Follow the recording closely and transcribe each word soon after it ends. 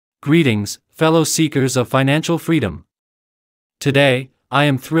Greetings, fellow seekers of financial freedom. Today, I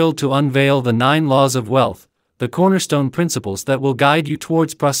am thrilled to unveil the 9 laws of wealth, the cornerstone principles that will guide you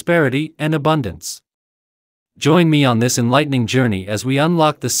towards prosperity and abundance. Join me on this enlightening journey as we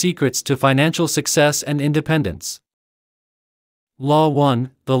unlock the secrets to financial success and independence. Law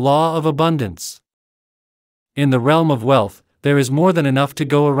 1: The Law of Abundance. In the realm of wealth, there is more than enough to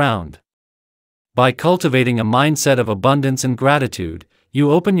go around. By cultivating a mindset of abundance and gratitude, you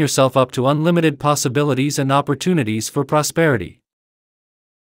open yourself up to unlimited possibilities and opportunities for prosperity.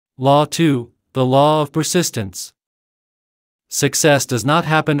 Law 2: The Law of Persistence. Success does not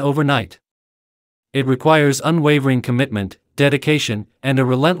happen overnight. It requires unwavering commitment, dedication, and a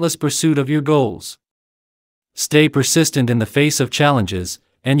relentless pursuit of your goals. Stay persistent in the face of challenges,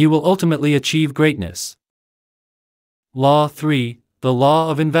 and you will ultimately achieve greatness. Law 3: The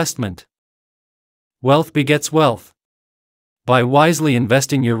Law of Investment. Wealth begets wealth. By wisely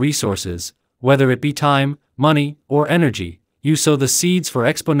investing your resources, whether it be time, money, or energy, you sow the seeds for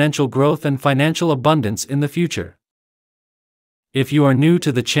exponential growth and financial abundance in the future. If you are new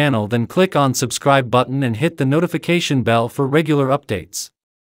to the channel, then click on subscribe button and hit the notification bell for regular updates.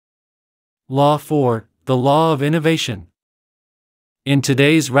 Law 4: The Law of Innovation. In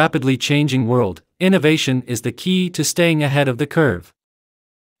today's rapidly changing world, innovation is the key to staying ahead of the curve.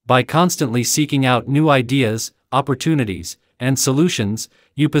 By constantly seeking out new ideas, opportunities, and solutions,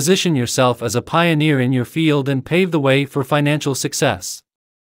 you position yourself as a pioneer in your field and pave the way for financial success.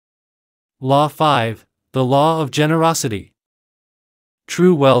 Law 5: The Law of Generosity.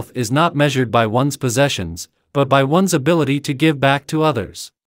 True wealth is not measured by one's possessions, but by one's ability to give back to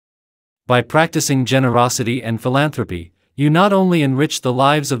others. By practicing generosity and philanthropy, you not only enrich the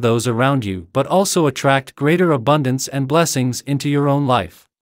lives of those around you but also attract greater abundance and blessings into your own life.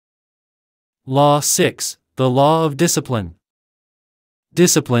 Law 6: The Law of Discipline.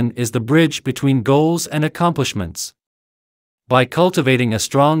 Discipline is the bridge between goals and accomplishments. By cultivating a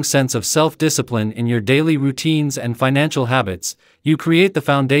strong sense of self-discipline in your daily routines and financial habits, you create the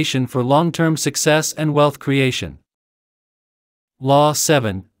foundation for long-term success and wealth creation. Law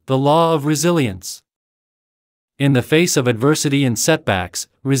 7: The Law of Resilience. In the face of adversity and setbacks,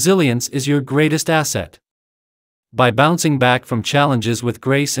 resilience is your greatest asset. By bouncing back from challenges with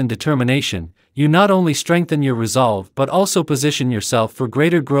grace and determination, you not only strengthen your resolve but also position yourself for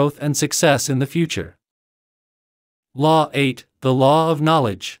greater growth and success in the future. Law 8: The Law of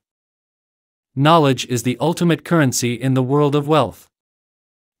Knowledge. Knowledge is the ultimate currency in the world of wealth.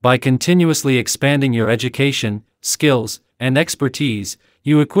 By continuously expanding your education, skills, and expertise,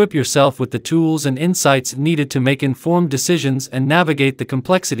 you equip yourself with the tools and insights needed to make informed decisions and navigate the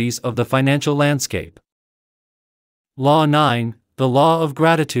complexities of the financial landscape. Law 9: The Law of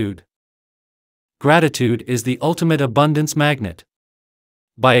Gratitude. Gratitude is the ultimate abundance magnet.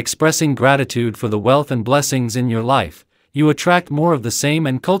 By expressing gratitude for the wealth and blessings in your life, you attract more of the same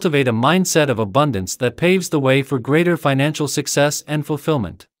and cultivate a mindset of abundance that paves the way for greater financial success and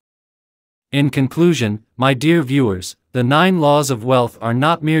fulfillment. In conclusion, my dear viewers, the 9 laws of wealth are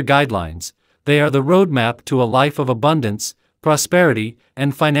not mere guidelines, they are the roadmap to a life of abundance, prosperity,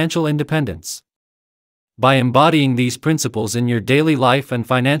 and financial independence. By embodying these principles in your daily life and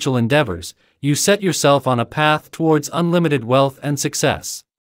financial endeavors, you set yourself on a path towards unlimited wealth and success.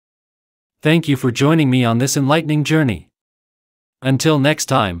 Thank you for joining me on this enlightening journey. Until next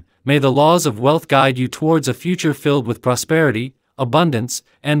time, may the laws of wealth guide you towards a future filled with prosperity, abundance,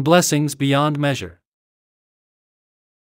 and blessings beyond measure.